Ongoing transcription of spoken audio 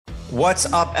What's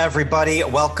up, everybody?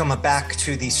 Welcome back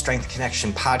to the Strength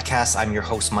Connection podcast. I'm your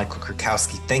host, Michael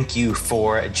Kurkowski. Thank you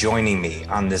for joining me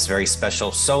on this very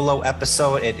special solo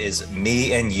episode. It is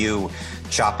me and you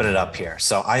chopping it up here.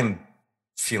 So I'm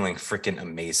feeling freaking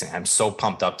amazing. I'm so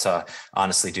pumped up to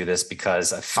honestly do this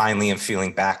because I finally am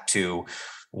feeling back to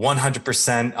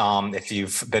 100%. If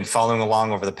you've been following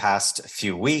along over the past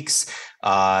few weeks,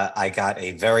 I got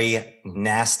a very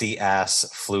nasty ass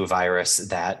flu virus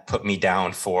that put me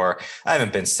down I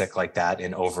haven't been sick like that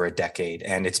in over a decade.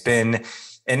 And it's been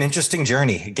an interesting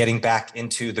journey getting back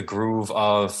into the groove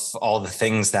of all the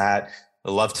things that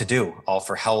I love to do, all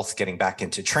for health, getting back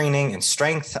into training and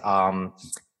strength. And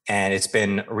it's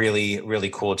been really, really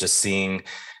cool just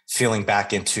feeling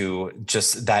back into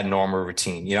just that normal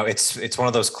routine. You know, it's one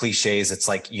of those cliches. It's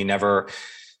like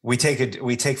we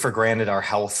take for granted our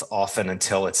health often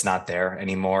until it's not there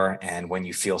anymore. And when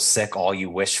you feel sick, all you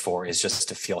wish for is just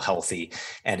to feel healthy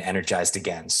and energized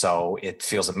again. So it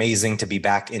feels amazing to be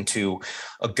back into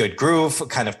a good groove,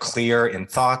 kind of clear in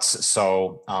thoughts.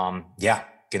 So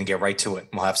going to get right to it.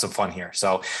 We'll have some fun here.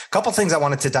 So a couple things I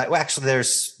wanted to dive. Well, actually,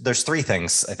 there's three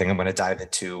things I think I'm going to dive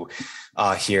into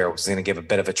here. I was going to give a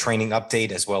bit of a training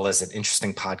update as well as an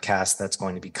interesting podcast that's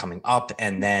going to be coming up.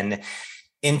 And then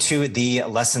into the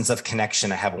lessons of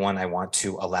connection, I have one I want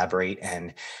to elaborate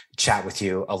and chat with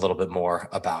you a little bit more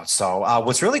about. So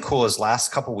what's really cool is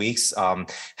last couple of weeks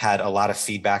had a lot of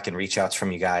feedback and reach outs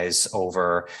from you guys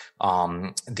over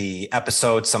the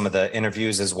episode, some of the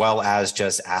interviews, as well as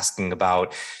just asking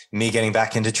about me getting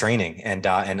back into training and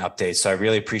updates. So I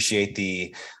really appreciate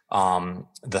the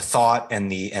thought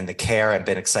and the care. I've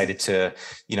been excited to,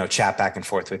 chat back and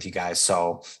forth with you guys.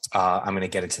 So I'm going to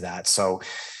get into that. So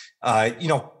a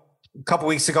couple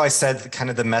weeks ago, I said kind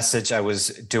of the message I was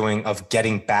doing of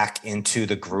getting back into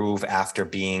the groove after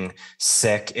being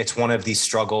sick. It's one of these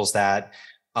struggles that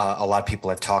a lot of people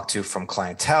I've talked to from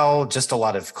clientele, just a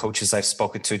lot of coaches I've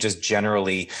spoken to, just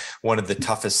generally one of the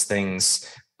toughest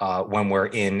things when we're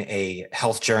in a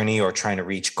health journey or trying to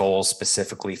reach goals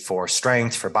specifically for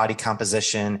strength, for body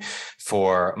composition,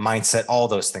 for mindset, all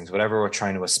those things, whatever we're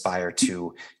trying to aspire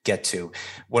to get to.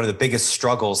 One of the biggest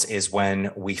struggles is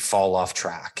when we fall off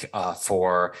track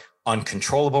for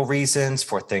uncontrollable reasons,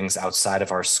 for things outside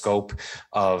of our scope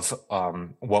of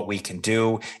what we can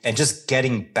do, and just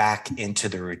getting back into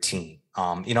the routine.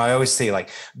 I always say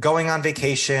like going on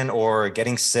vacation or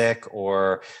getting sick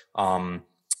or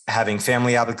having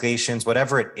family obligations,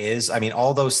 whatever it is. I mean,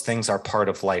 all those things are part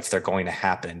of life. They're going to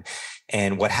happen.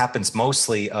 And what happens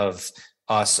mostly of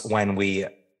us when we,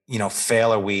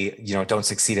 fail or we, don't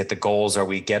succeed at the goals or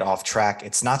we get off track,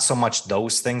 it's not so much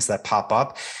those things that pop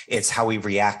up. It's how we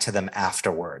react to them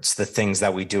afterwards. The things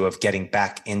that we do of getting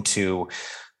back into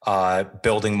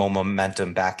building more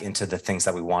momentum back into the things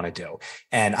that we want to do.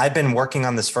 And I've been working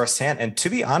on this firsthand. And to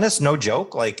be honest, no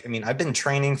joke, I've been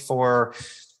training for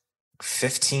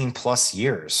 15 plus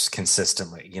years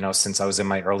consistently, since I was in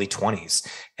my early 20s.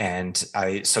 And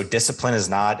so discipline is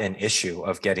not an issue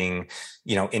of getting,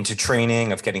 into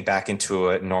training, of getting back into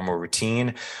a normal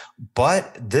routine.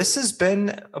 But this has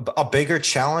been a bigger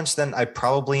challenge than I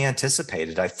probably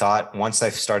anticipated. I thought once I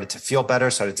started to feel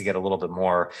better, started to get a little bit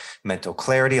more mental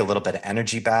clarity, a little bit of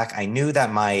energy back, I knew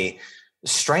that my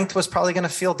strength was probably going to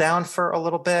feel down for a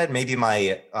little bit. Maybe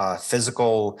my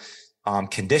physical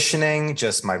conditioning,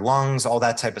 just my lungs, all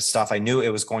that type of stuff. I knew it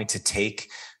was going to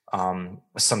take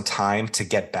some time to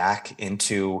get back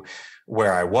into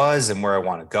where I was and where I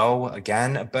want to go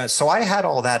again. But so I had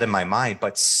all that in my mind,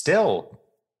 but still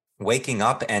waking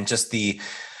up and just the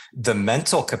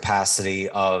mental capacity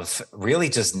of really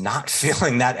just not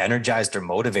feeling that energized or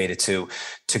motivated to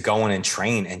go in and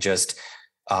train and just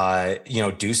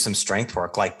do some strength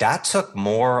work. Like that took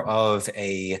more of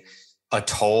a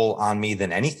toll on me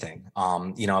than anything.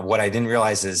 What I didn't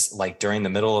realize is like during the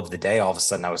middle of the day, all of a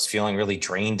sudden I was feeling really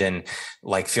drained and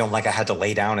like feeling like I had to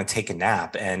lay down and take a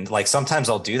nap. And like sometimes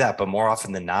I'll do that, but more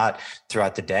often than not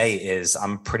throughout the day is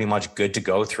I'm pretty much good to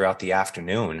go throughout the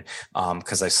afternoon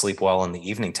because I sleep well in the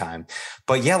evening time.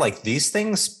 But yeah, like these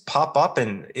things pop up,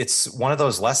 and it's one of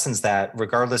those lessons that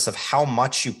regardless of how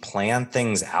much you plan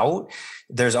things out,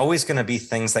 there's always going to be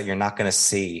things that you're not going to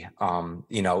see, on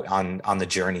the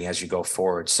journey as you go go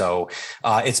forward. So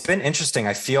it's been interesting.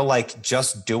 I feel like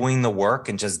just doing the work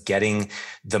and just getting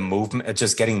the movement,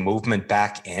 just getting movement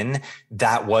back in,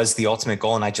 that was the ultimate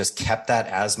goal. And I just kept that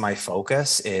as my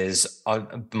focus is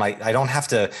I don't have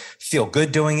to feel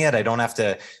good doing it. I don't have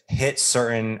to hit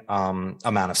certain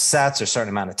amount of sets or certain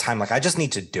amount of time. Like I just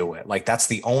need to do it. Like that's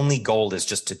the only goal, is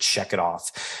just to check it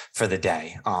off for the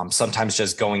day. Sometimes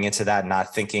just going into that,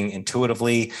 not thinking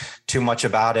intuitively too much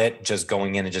about it, just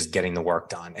going in and just getting the work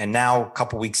done. And now a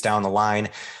couple weeks down the line,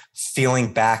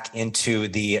 feeling back into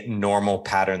the normal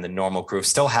pattern, the normal groove,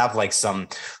 still have like some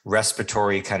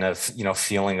respiratory kind of,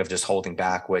 feeling of just holding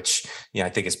back, which, I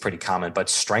think is pretty common, but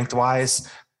strength wise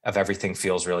of everything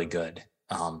feels really good.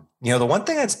 The one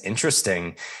thing that's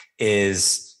interesting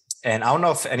is, and I don't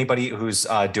know if anybody who's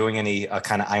doing any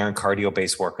kind of iron cardio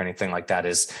based work or anything like that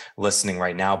is listening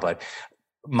right now, but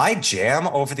my jam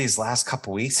over these last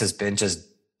couple of weeks has been just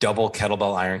double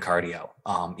kettlebell iron cardio.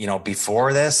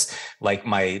 Before this, like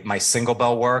my single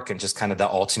bell work and just kind of the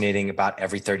alternating about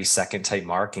every 30-second type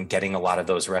mark and getting a lot of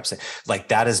those reps, like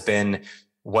that has been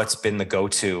what's been the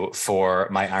go-to for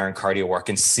my iron cardio work,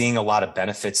 and seeing a lot of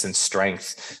benefits and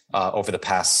strength over the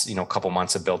past, couple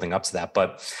months of building up to that.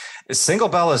 But single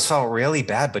bell has felt really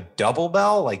bad, but double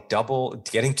bell, like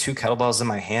getting 2 kettlebells in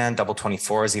my hand, double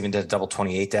 24s, even did a double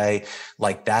 28 day,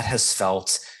 like that has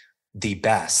felt the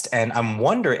best. And I'm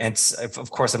wondering, and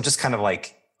of course, I'm just kind of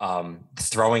like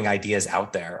throwing ideas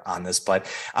out there on this, but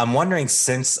I'm wondering,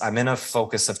 since I'm in a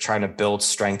focus of trying to build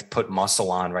strength, put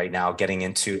muscle on right now, getting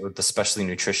into especially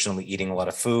nutritionally eating a lot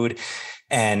of food,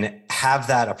 and have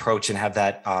that approach and have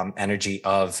that energy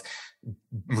of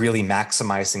really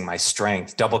maximizing my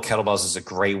strength. Double kettlebells is a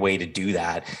great way to do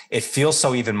that. It feels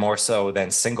so even more so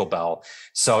than single bell.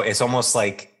 So it's almost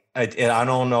like, I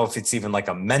don't know if it's even like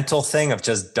a mental thing of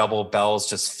just double bells,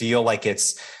 just feel like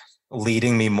it's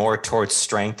leading me more towards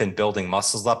strength and building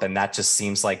muscles up. And that just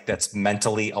seems like that's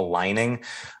mentally aligning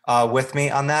with me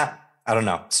on that. I don't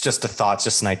know. It's just a thought, it's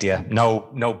just an idea.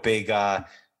 No big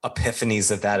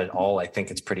epiphanies of that at all. I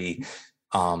think it's pretty,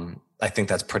 I think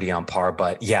that's pretty on par,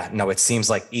 but yeah, no, it seems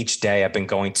like each day I've been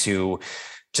going to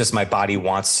just my body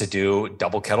wants to do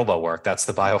double kettlebell work. That's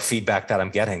the biofeedback that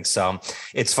I'm getting. So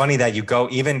it's funny that you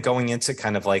even going into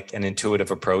kind of like an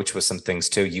intuitive approach with some things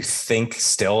too, you think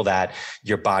still that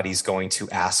your body's going to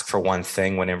ask for one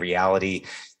thing, when in reality,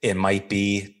 it might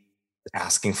be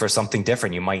asking for something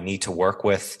different. You might need to work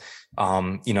with,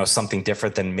 something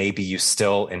different than maybe you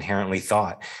still inherently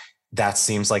thought. That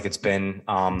seems like it's been,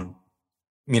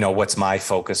 what's my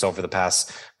focus over the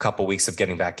past couple of weeks of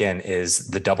getting back in, is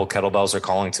the double kettlebells are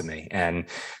calling to me, and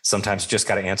sometimes you just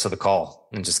got to answer the call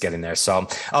and just get in there. So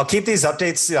I'll keep these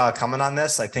updates coming on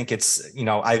this. I think it's,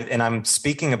 I'm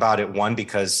speaking about it, one,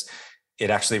 because it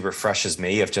actually refreshes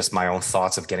me of just my own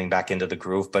thoughts of getting back into the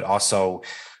groove, but also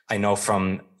I know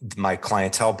from my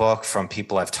clientele book, from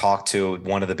people I've talked to,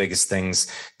 one of the biggest things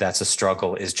that's a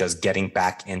struggle is just getting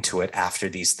back into it after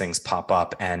these things pop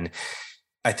up. And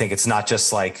I think it's not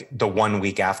just like the 1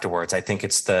 week afterwards. I think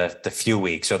it's the few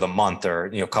weeks or the month or,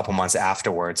 a couple months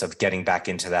afterwards of getting back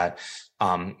into that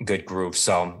good groove.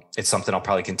 So it's something I'll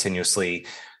probably continuously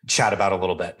chat about a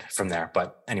little bit from there.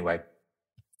 But anyway,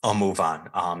 I'll move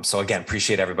on. So again,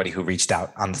 appreciate everybody who reached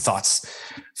out on the thoughts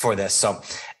for this. So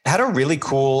I had a really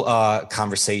cool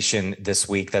conversation this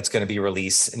week that's going to be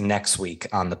released next week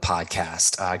on the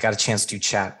podcast. I got a chance to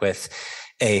chat with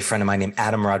a friend of mine named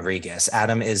Adam Rodriguez.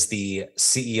 Adam is the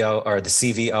CEO or the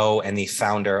CVO and the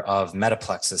founder of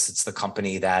Metaplexus. It's the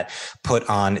company that put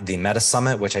on the Meta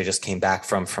Summit, which I just came back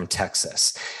from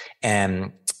Texas.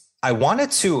 And I wanted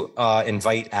to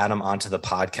invite Adam onto the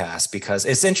podcast because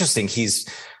it's interesting. He's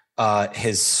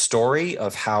his story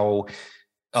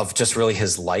of just really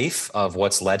his life of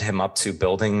what's led him up to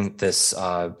building this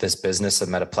business of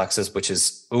Metaplexus, which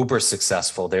is uber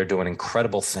successful. They're doing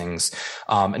incredible things,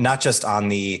 not just on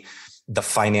the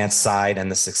finance side and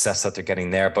the success that they're getting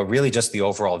there, but really just the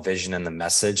overall vision and the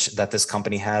message that this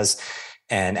company has.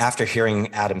 And after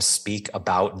hearing Adam speak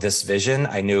about this vision,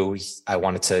 I knew I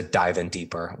wanted to dive in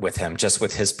deeper with him, just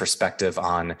with his perspective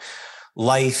on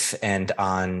life and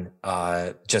on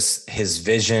just his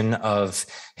vision of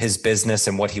his business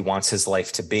and what he wants his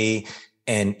life to be.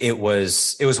 And it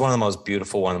was one of the most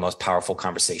beautiful, one of the most powerful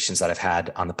conversations that I've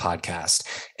had on the podcast.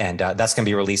 And that's going to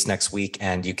be released next week.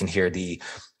 And you can hear the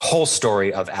whole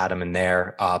story of Adam in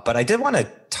there. But I did want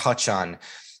to touch on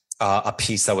a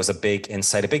piece that was a big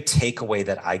insight, a big takeaway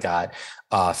that I got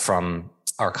from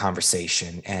our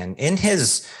conversation. And in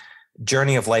his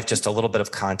journey of life, just a little bit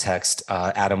of context,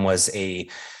 Adam was a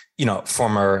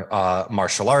former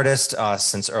martial artist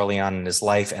since early on in his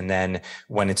life, and then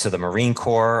went into the Marine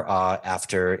Corps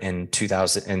after in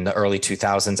the early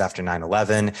 2000s after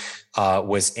 9/11.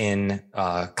 Was in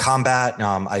combat.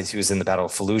 He was in the Battle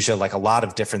of Fallujah, like a lot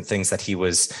of different things that he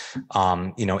was,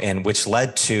 in, which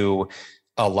led to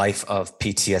a life of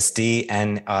PTSD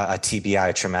and a TBI,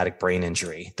 a traumatic brain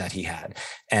injury that he had.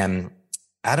 And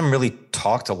Adam really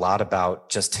talked a lot about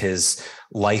just his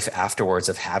life afterwards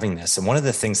of having this. And one of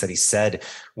the things that he said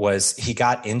was he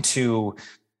got into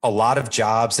a lot of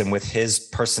jobs, and with his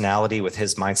personality, with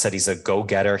his mindset, he's a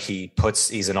go-getter.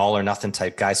 He's an all or nothing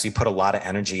type guy. So he put a lot of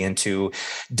energy into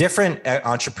different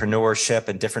entrepreneurship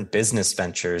and different business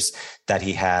ventures that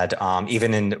he had,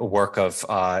 even in work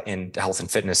in health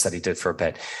and fitness that he did for a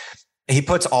bit. He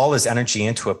puts all his energy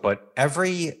into it, but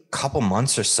every couple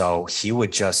months or so, he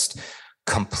would just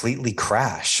completely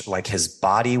crash. Like his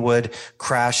body would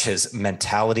crash, his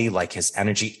mentality, like his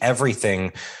energy,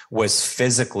 everything was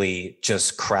physically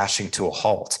just crashing to a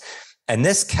halt. And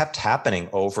this kept happening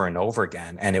over and over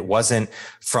again. And it wasn't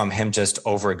from him just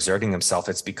overexerting himself.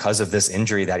 It's because of this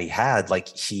injury that he had. Like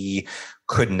he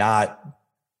could not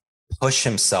push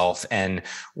himself and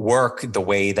work the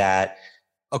way that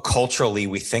culturally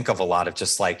we think of a lot of,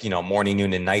 just like, morning,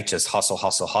 noon, and night, just hustle,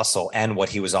 hustle, hustle, and what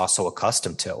he was also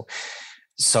accustomed to.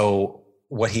 So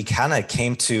what he kind of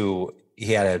came to,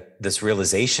 he had this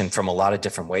realization from a lot of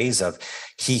different ways of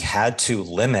he had to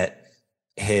limit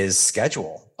his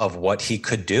schedule of what he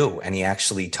could do. And he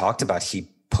actually talked about,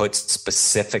 he put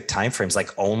specific timeframes,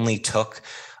 like only took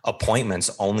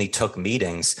appointments, only took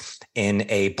meetings in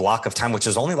a block of time, which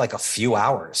is only like a few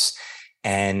hours.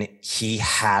 And he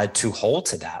had to hold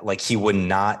to that. Like he would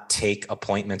not take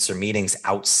appointments or meetings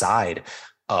outside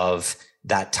of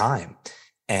that time.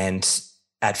 And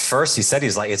at first he said,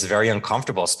 it's very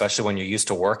uncomfortable, especially when you're used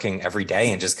to working every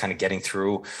day and just kind of getting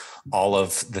through all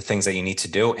of the things that you need to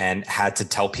do, and had to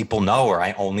tell people no, or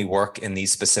I only work in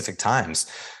these specific times.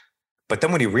 But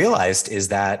then what he realized is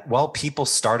that, people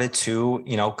started to,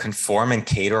 conform and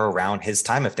cater around his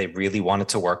time. If they really wanted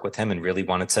to work with him and really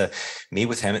wanted to meet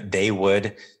with him, they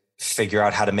would figure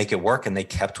out how to make it work, and they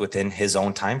kept within his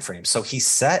own time frame. So he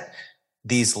set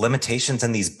these limitations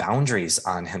and these boundaries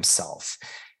on himself.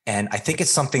 And I think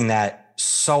it's something that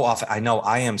so often, I know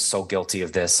I am so guilty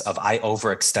of this, I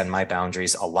overextend my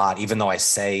boundaries a lot, even though I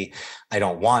say I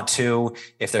don't want to.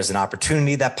 If there's an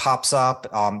opportunity that pops up,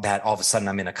 that all of a sudden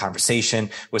I'm in a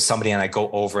conversation with somebody and I go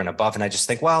over and above, and I just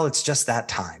think, it's just that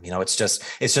time, it's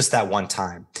just that one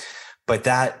time. But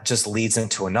that just leads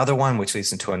into another one, which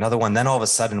leads into another one. Then all of a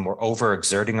sudden we're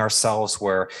overexerting ourselves.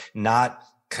 We're not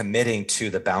committing to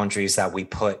the boundaries that we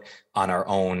put on our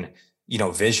own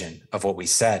vision of what we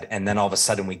said. And then all of a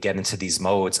sudden we get into these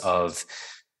modes of,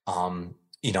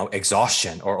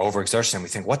 exhaustion or overexertion. And we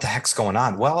think, what the heck's going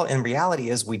on? Well, in reality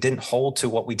is we didn't hold to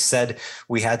what we'd said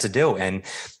we had to do. And,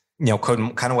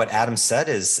 kind of what Adam said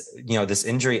is, this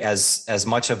injury, as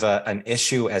much of an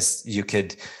issue as you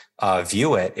could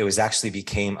view it, it was actually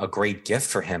became a great gift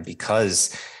for him,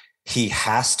 because he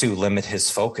has to limit his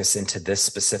focus into this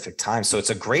specific time. So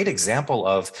it's a great example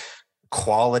of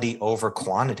quality over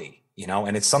quantity.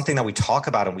 And it's something that we talk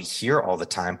about and we hear all the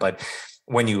time. But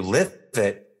when you live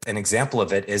it, an example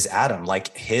of it is Adam.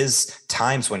 Like his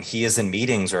times when he is in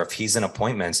meetings or if he's in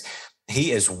appointments,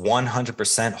 he is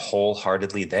 100%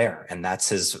 wholeheartedly there. And that's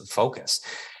his focus.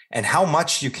 And how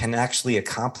much you can actually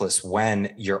accomplish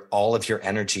when all of your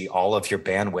energy, all of your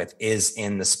bandwidth is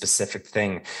in the specific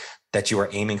thing that you are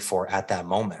aiming for at that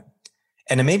moment.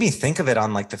 And it made me think of it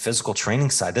on like the physical training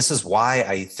side. This is why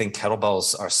I think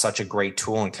kettlebells are such a great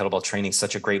tool, and kettlebell training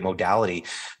such a great modality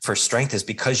for strength, is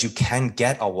because you can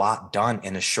get a lot done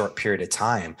in a short period of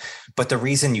time. But the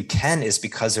reason you can is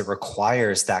because it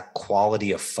requires that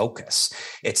quality of focus.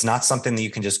 It's not something that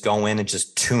you can just go in and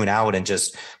just tune out and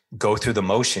just go through the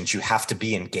motions. You have to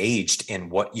be engaged in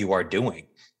what you are doing,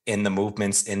 in the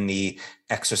movements, in the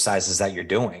exercises that you're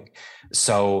doing.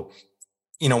 So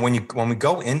when we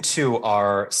go into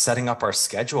our setting up our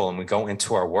schedule and we go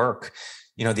into our work,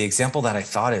 the example that I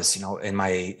thought is, in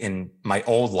my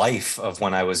old life of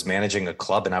when I was managing a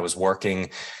club and I was working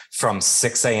from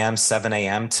 6 a.m., 7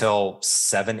 a.m. till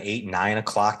 7, 8, 9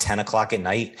 o'clock, 10 o'clock at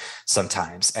night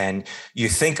sometimes. And you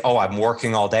think, I'm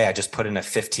working all day. I just put in a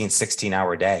 15, 16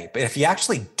 hour day. But if you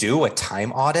actually do a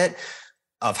time audit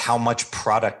of how much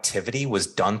productivity was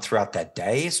done throughout that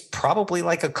day, is probably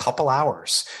like a couple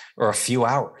hours or a few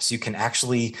hours. You can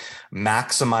actually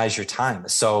maximize your time.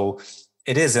 So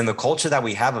it is in the culture that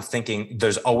we have of thinking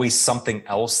there's always something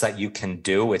else that you can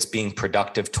do. It's being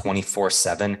productive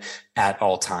 24/7 at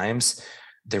all times.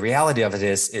 The reality of it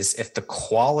is if the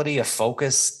quality of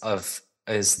focus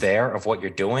is there of what you're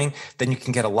doing, then you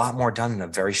can get a lot more done in a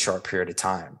very short period of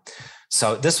time.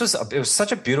 So it was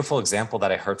such a beautiful example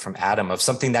that I heard from Adam of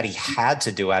something that he had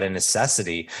to do out of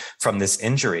necessity from this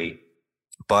injury.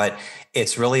 But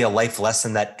it's really a life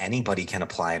lesson that anybody can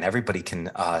apply and everybody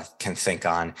can think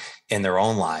on in their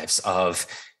own lives of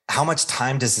how much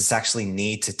time does this actually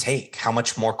need to take? How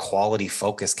much more quality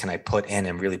focus can I put in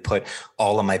and really put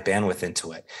all of my bandwidth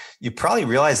into it? You probably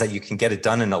realize that you can get it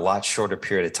done in a lot shorter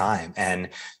period of time. And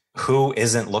who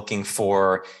isn't looking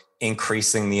for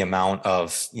increasing the amount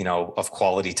of, of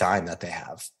quality time that they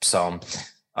have? So,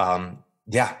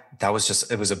 yeah,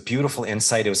 it was a beautiful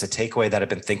insight. It was a takeaway that I've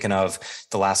been thinking of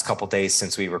the last couple of days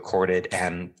since we recorded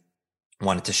and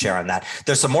wanted to share on that.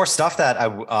 There's some more stuff that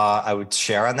I would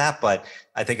share on that, but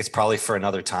I think it's probably for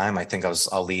another time. I think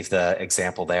I'll leave the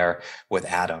example there with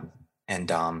Adam and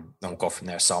then we'll go from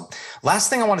there. So last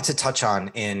thing I wanted to touch on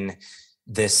in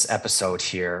this episode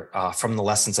here from the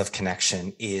lessons of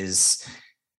connection is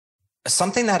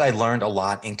something that I learned a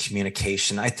lot in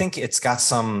communication. I think it's got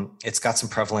some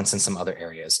prevalence in some other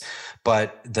areas,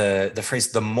 but the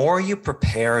phrase, the more you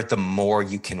prepare, the more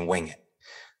you can wing it.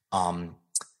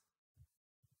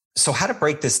 So how to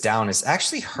break this down is I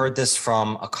actually heard this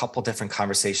from a couple different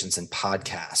conversations in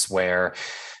podcasts where,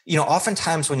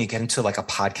 oftentimes when you get into like a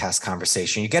podcast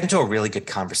conversation, you get into a really good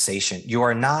conversation,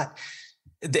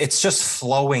 it's just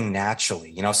flowing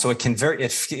naturally, so it can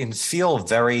feel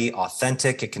very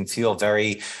authentic. It can feel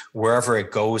very, wherever it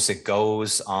goes.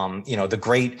 The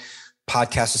great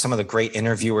podcasters, some of the great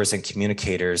interviewers and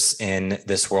communicators in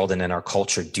this world and in our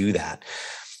culture do that.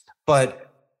 But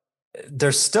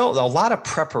there's still a lot of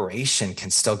preparation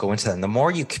can still go into that. And the more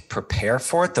you prepare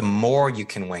for it, the more you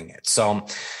can wing it. So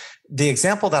the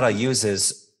example that I'll use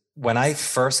is when I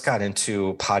first got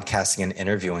into podcasting and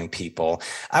interviewing people,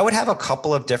 I would have a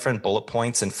couple of different bullet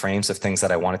points and frames of things that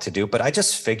I wanted to do, but I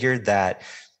just figured that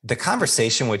the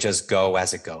conversation would just go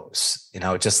as it goes,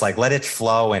 just like let it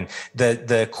flow. And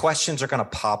the questions are going to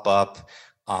pop up,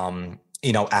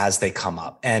 as they come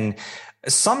up. And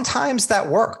sometimes that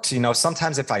worked,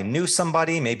 sometimes if I knew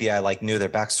somebody, maybe I knew their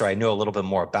backstory, I knew a little bit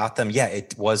more about them. Yeah,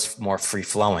 it was more free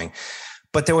flowing.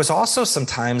 But there was also some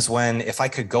times when if I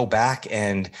could go back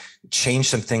and change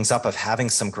some things up of having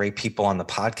some great people on the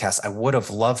podcast, I would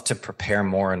have loved to prepare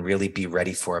more and really be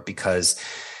ready for it. Because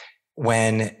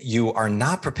when you are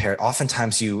not prepared,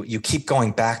 oftentimes you keep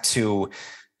going back to,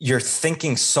 you're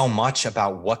thinking so much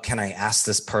about what can I ask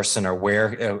this person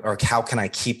or how can I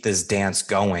keep this dance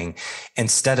going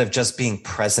instead of just being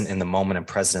present in the moment and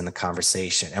present in the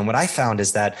conversation. And what I found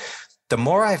is that the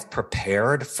more I've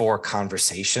prepared for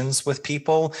conversations with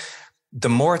people, the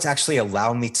more it's actually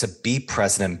allowed me to be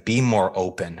present and be more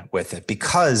open with it.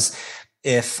 Because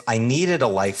if I needed a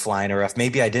lifeline or if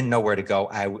maybe I didn't know where to go,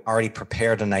 I already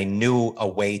prepared and I knew a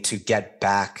way to get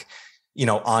back,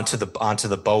 onto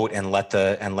the boat and let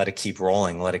it keep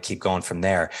rolling, let it keep going from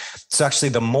there. So actually,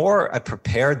 the more I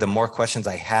prepared, the more questions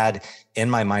I had in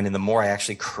my mind, and the more I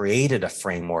actually created a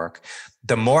framework,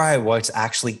 the more I was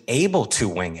actually able to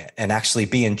wing it and actually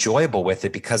be enjoyable with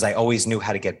it because I always knew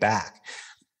how to get back.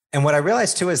 And what I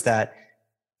realized too is that,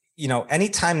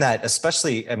 anytime that,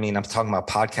 especially, I'm talking about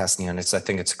podcasting and I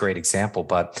think it's a great example,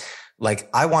 but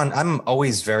I want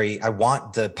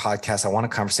the podcast, I want a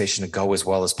conversation to go as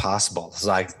well as possible.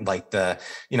 So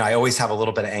I always have a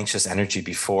little bit of anxious energy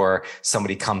before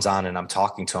somebody comes on and I'm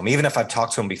talking to them, even if I've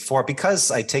talked to them before, because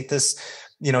I take this,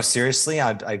 seriously.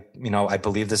 I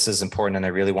believe this is important and I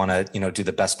really want to, do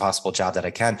the best possible job that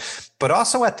I can. But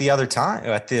also at the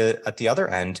other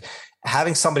end,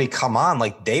 having somebody come on,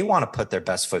 they want to put their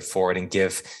best foot forward and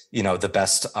give, the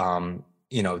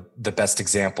best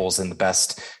examples and the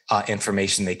best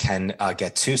information they can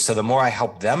get to. So the more I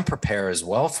help them prepare as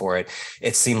well for it,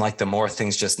 it seemed like the more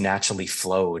things just naturally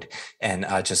flowed and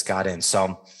just got in.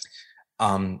 So,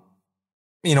 one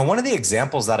of the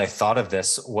examples that I thought of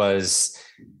this was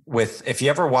if you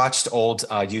ever watched old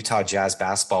Utah Jazz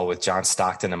basketball with John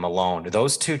Stockton and Malone,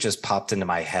 those two just popped into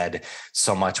my head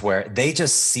so much, where they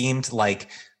just seemed like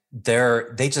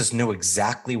they just knew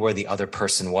exactly where the other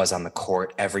person was on the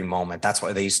court every moment. That's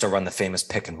why they used to run the famous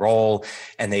pick and roll,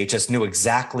 and they just knew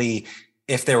exactly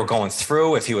if they were going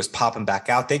through, if he was popping back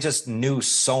out. They just knew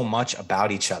so much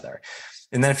about each other.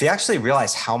 And then if you actually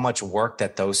realize how much work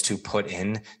that those two put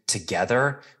in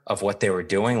together of what they were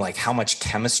doing, how much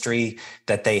chemistry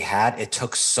that they had, it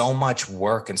took so much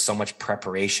work and so much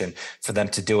preparation for them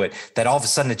to do it, that all of a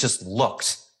sudden it just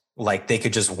looked like they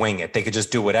could just wing it. They could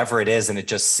just do whatever it is. And it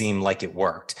just seemed like it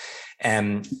worked.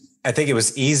 And I think it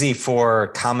was easy for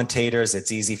commentators.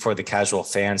 It's easy for the casual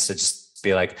fans to just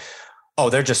be like, oh,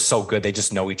 they're just so good. They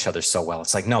just know each other so well.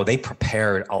 It's like, no, they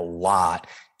prepared a lot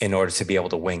in order to be able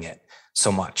to wing it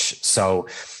so much. So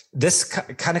this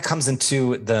kind of comes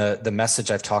into the message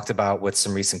I've talked about with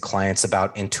some recent clients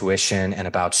about intuition and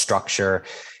about structure.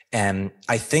 And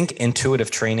I think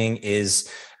intuitive training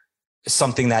is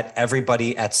something that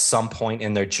everybody at some point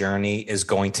in their journey is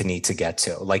going to need to get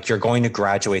to. Like, you're going to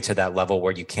graduate to that level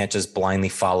where you can't just blindly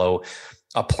follow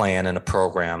a plan and a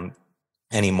program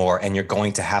anymore. And you're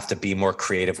going to have to be more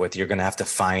creative with it. You're going to have to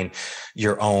find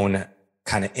your own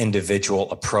kind of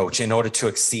individual approach in order to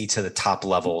exceed to the top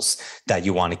levels that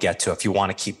you want to get to. If you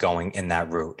want to keep going in that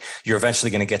route, you're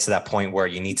eventually going to get to that point where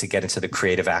you need to get into the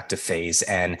creative active phase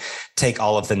and take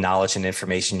all of the knowledge and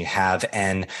information you have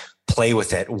and play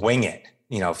with it, wing it,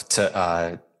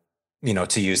 to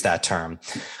use that term.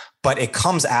 But it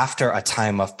comes after a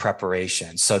time of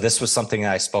preparation. So this was something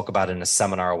that I spoke about in a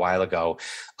seminar a while ago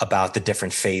about the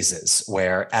different phases,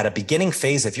 where at a beginning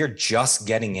phase, if you're just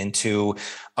getting into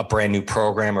a brand new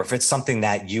program, or if it's something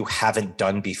that you haven't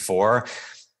done before,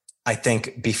 I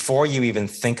think before you even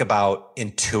think about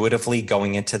intuitively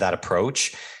going into that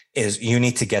approach, is you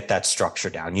need to get that structure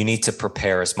down. You need to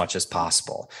prepare as much as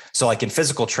possible. So like in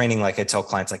physical training, like I tell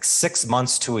clients, like 6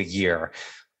 months to a year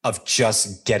of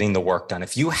just getting the work done.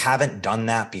 If you haven't done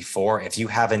that before, if you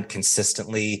haven't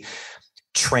consistently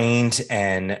trained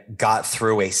and got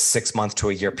through a 6 month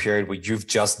to a year period where you've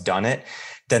just done it,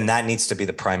 then that needs to be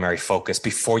the primary focus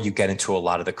before you get into a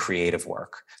lot of the creative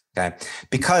work. Okay.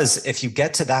 Because if you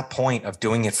get to that point of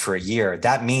doing it for a year,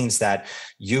 that means that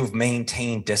you've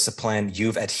maintained discipline,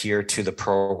 you've adhered to the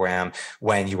program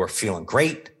when you were feeling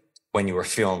great, when you were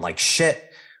feeling like shit,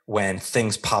 when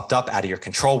things popped up out of your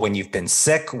control, when you've been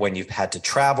sick, when you've had to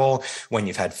travel, when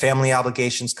you've had family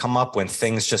obligations come up, when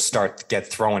things just start to get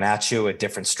thrown at you at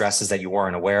different stresses that you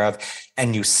weren't aware of,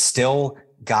 and you still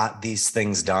got these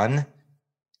things done.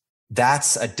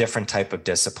 That's a different type of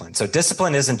discipline. So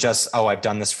discipline isn't just, oh, I've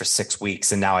done this for 6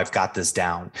 weeks and now I've got this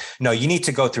down. No, you need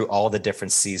to go through all the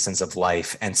different seasons of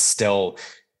life and still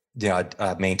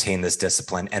maintain this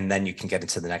discipline, and then you can get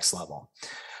into the next level.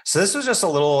 So this was just a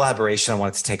little elaboration I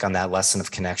wanted to take on that lesson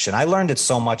of connection. I learned it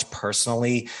so much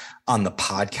personally on the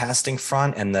podcasting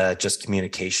front and the just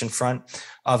communication front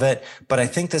of it. But I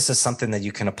think this is something that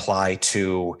you can apply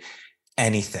to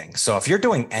anything. So if you're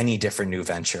doing any different new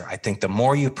venture, I think the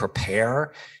more you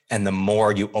prepare and the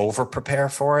more you over prepare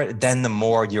for it, then the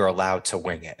more you're allowed to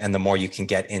wing it and the more you can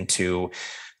get into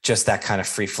just that kind of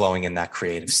free flowing in that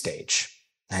creative stage.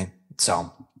 Right?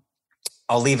 So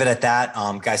I'll leave it at that.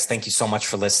 Guys, thank you so much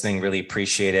for listening. Really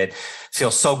appreciate it.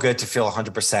 Feels so good to feel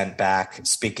 100% back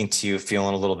speaking to you,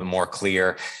 feeling a little bit more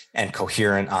clear and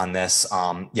coherent on this.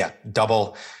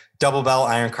 Double bell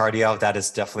iron cardio. That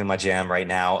is definitely my jam right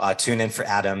now. Tune in for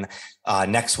Adam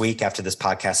next week after this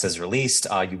podcast is released.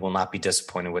 You will not be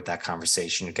disappointed with that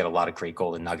conversation. You get a lot of great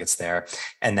golden nuggets there.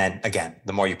 And then again,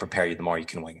 the more you prepare, the more you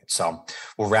can wing it. So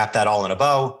we'll wrap that all in a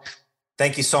bow.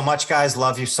 Thank you so much, guys.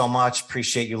 Love you so much.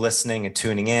 Appreciate you listening and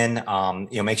tuning in.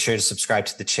 Make sure to subscribe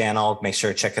to the channel. Make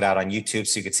sure to check it out on YouTube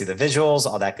so you can see the visuals,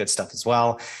 all that good stuff as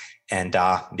well. And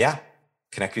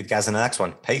connect with you guys in the next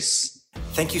one. Peace.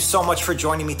 Thank you so much for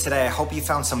joining me today. I hope you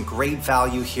found some great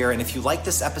value here. And if you like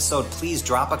this episode, please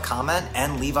drop a comment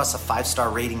and leave us a 5-star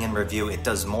rating and review. It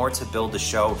does more to build the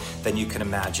show than you can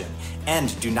imagine.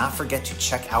 And do not forget to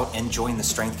check out and join the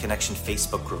Strength Connection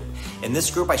Facebook group. In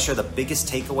this group, I share the biggest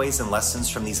takeaways and lessons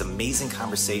from these amazing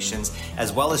conversations,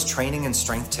 as well as training and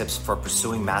strength tips for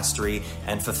pursuing mastery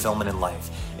and fulfillment in life.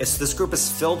 This group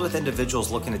is filled with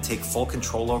individuals looking to take full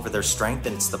control over their strength,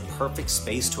 and it's the perfect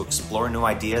space to explore new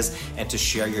ideas and to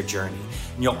share your journey.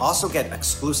 And you'll also get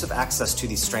exclusive access to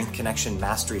these Strength Connection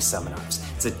Mastery seminars.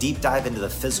 It's a deep dive into the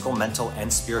physical, mental,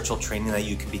 and spiritual training that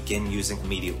you can begin using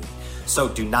immediately. So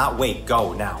do not wait,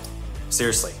 go now.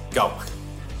 Seriously, go. All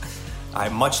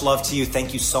right, much love to you.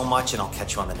 Thank you so much, and I'll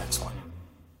catch you on the next one.